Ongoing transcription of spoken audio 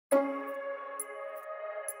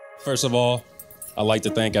First of all, I'd like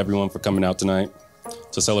to thank everyone for coming out tonight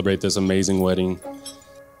to celebrate this amazing wedding.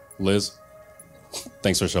 Liz,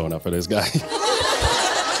 thanks for showing up for this guy.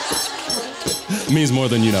 It means more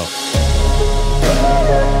than you know.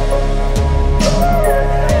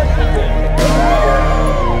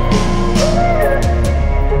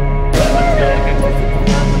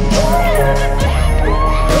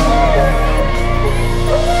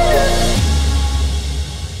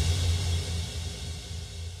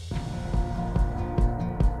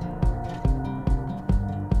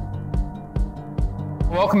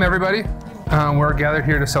 Welcome everybody. We're gathered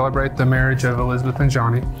here to celebrate the marriage of Elizabeth and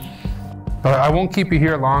Johnny. I won't keep you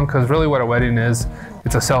here long because really what a wedding is,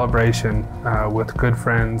 it's a celebration with good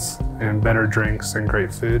friends and better drinks and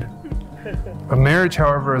great food. A marriage,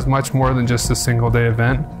 however, is much more than just a single day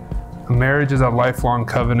event. A marriage is a lifelong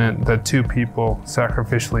covenant that two people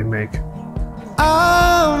sacrificially make.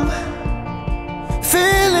 I'm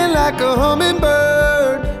feeling like a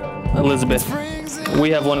hummingbird. Elizabeth,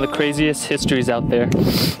 we have one of the craziest histories out there,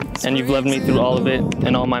 and you've loved me through all of it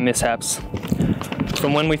and all my mishaps.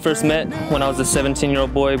 From when we first met, when I was a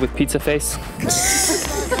 17-year-old boy with pizza face,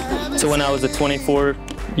 to when I was a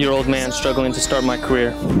 24-year-old man struggling to start my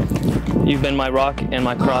career. You've been my rock and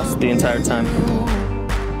my cross the entire time.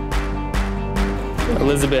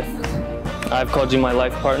 Elizabeth, I've called you my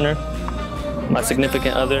life partner, my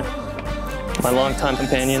significant other, my longtime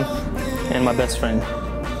companion, and my best friend.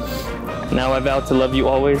 Now I vow to love you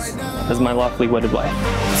always as my lawfully wedded wife.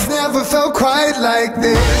 It's never felt quite like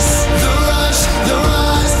this. The rush, the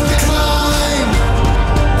rise, the climb.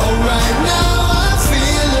 Oh, right now I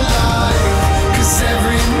feel alive. 'Cause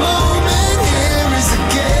every moment here is a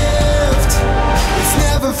gift. It's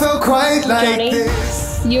never felt quite like Johnny,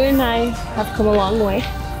 this. you and I have come a long way.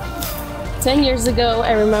 10 years ago,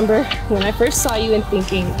 I remember when I first saw you and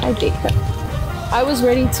thinking, I date him. I was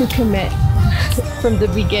ready to commit from the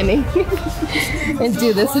beginning and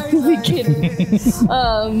do this at the beginning.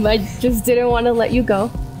 I just didn't want to let you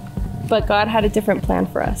go, but God had a different plan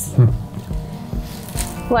for us.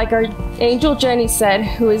 Like our angel Jenny said,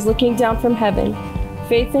 who is looking down from heaven,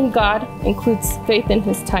 faith in God includes faith in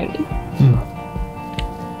his timing.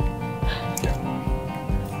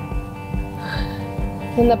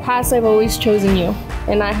 In the past, I've always chosen you,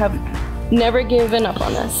 and I have never given up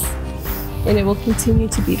on us, and it will continue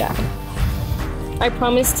to be that. I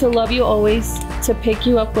promise to love you always, to pick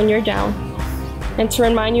you up when you're down, and to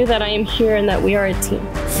remind you that I am here and that we are a team.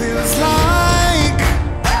 Feels like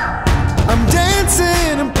I'm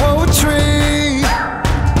dancing in poetry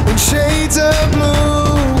in shades of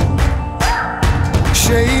blue,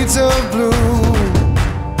 shades of blue.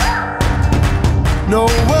 No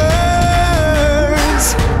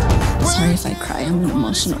words. Sorry if I cry, I'm an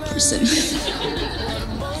emotional person.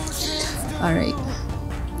 All right.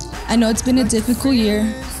 I know it's been a difficult year,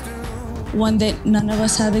 one that none of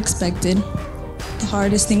us have expected. The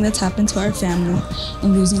hardest thing that's happened to our family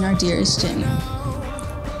and losing our dearest Jenny.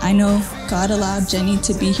 I know God allowed Jenny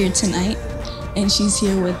to be here tonight, and she's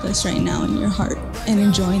here with us right now in your heart and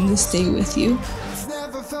enjoying this day with you.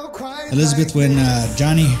 Elizabeth, when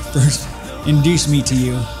Johnny first introduced me to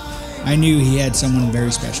you, I knew he had someone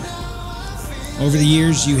very special. Over the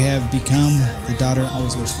years, you have become the daughter I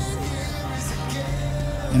always wished for.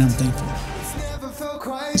 And I'm thankful.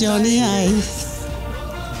 Johnny, I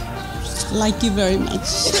like you very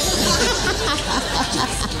much.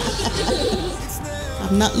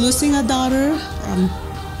 I'm not losing a daughter. I'm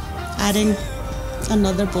adding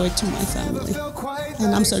another boy to my family.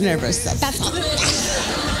 And I'm so nervous. That's all.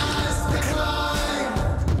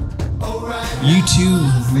 You two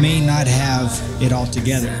may not have it all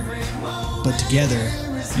together, but together,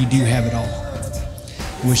 you do have it all.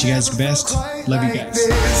 I wish you guys the best. Love you guys.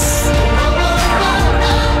 It's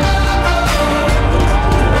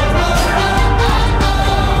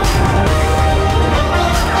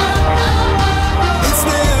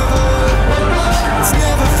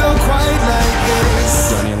never felt quite like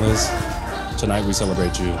this. Johnny and Liz, tonight we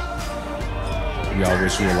celebrate you. We all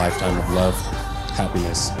wish you a lifetime of love,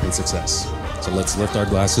 happiness, and success. So let's lift our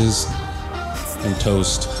glasses and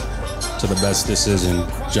toast to the best decision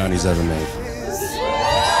Johnny's ever made.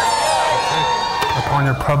 Upon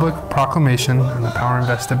your public proclamation and the power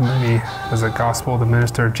invested in me as a gospel, the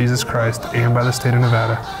minister of Jesus Christ, and by the state of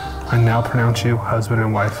Nevada, I now pronounce you husband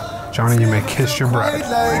and wife. Johnny, you may kiss your bride.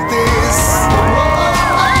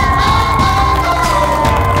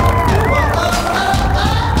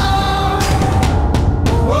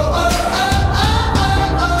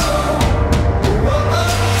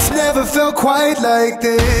 It's never felt quite like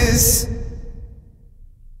this.